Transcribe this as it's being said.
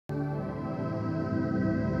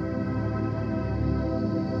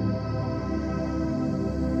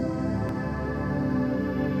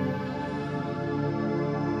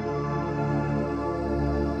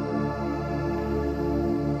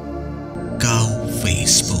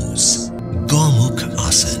face pose,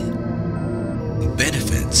 Gomukhasan.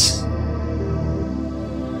 Benefits.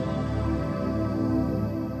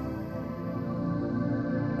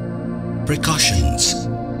 Precautions.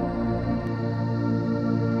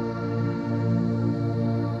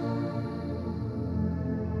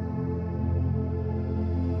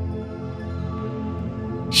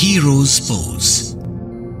 Hero's pose,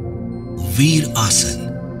 Veer Asan.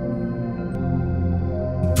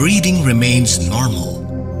 Breathing remains normal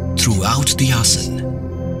throughout the asana.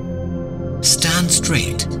 Stand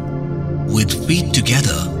straight with feet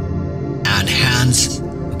together and hands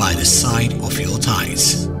by the side of your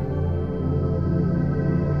thighs.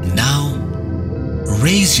 Now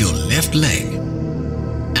raise your left leg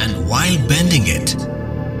and while bending it,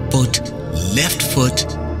 put left foot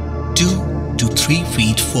 2 to 3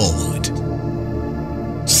 feet forward.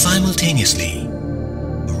 Simultaneously,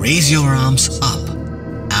 raise your arms up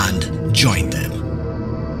and join them.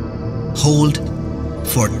 Hold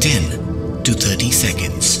for 10 to 30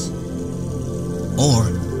 seconds or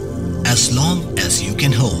as long as you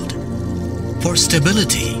can hold. For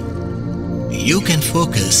stability, you can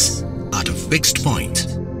focus at a fixed point.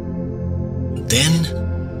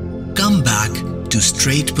 Then come back to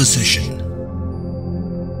straight position.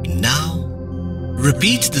 Now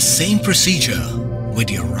repeat the same procedure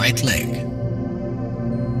with your right leg.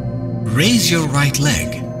 Raise your right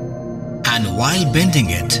leg and while bending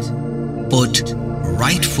it, put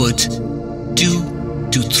right foot 2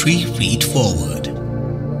 to 3 feet forward.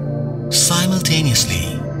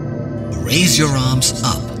 Simultaneously, raise your arms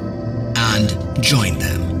up and join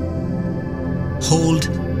them. Hold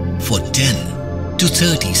for 10 to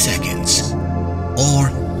 30 seconds or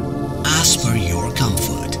as per your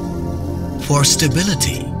comfort. For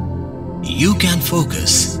stability, you can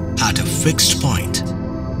focus at a fixed point.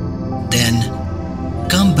 Then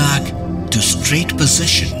come back to straight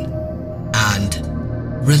position and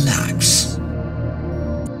relax.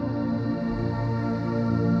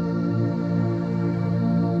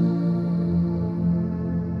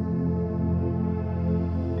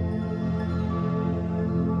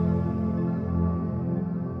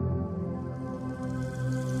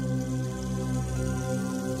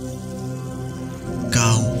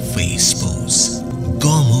 Cow face pose,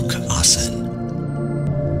 Gomukhasan.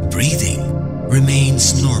 Breathing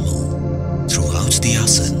remains normal throughout the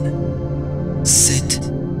asana. Sit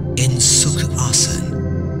in Sukhasana,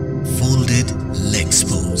 folded legs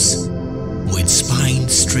pose, with spine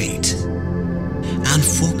straight, and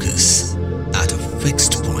focus at a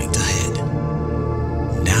fixed point ahead.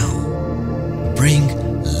 Now, bring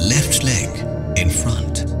left leg in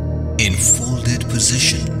front, in folded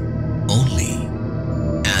position only,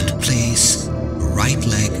 and place right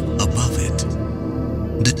leg above it.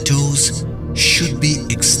 The toes should be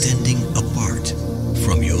extending apart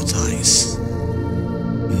from your thighs.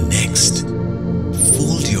 Next,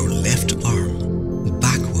 fold your left arm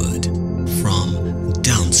backward from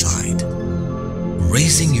downside,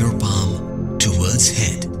 raising your palm towards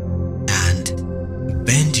head, and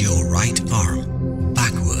bend your right arm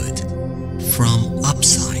backward from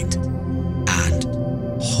upside and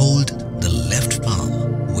hold the left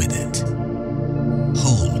palm with it.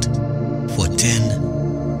 Hold for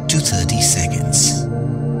 10 to 30 seconds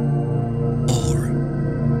or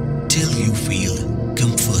till you feel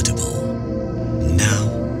comfortable. Now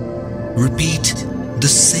repeat the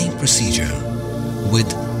same procedure with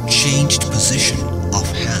changed position of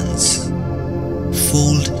hands.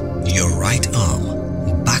 Fold your right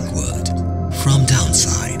arm backward from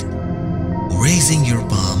downside, raising your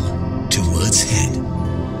palm towards head,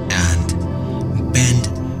 and bend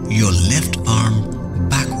your left arm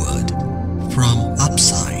backward from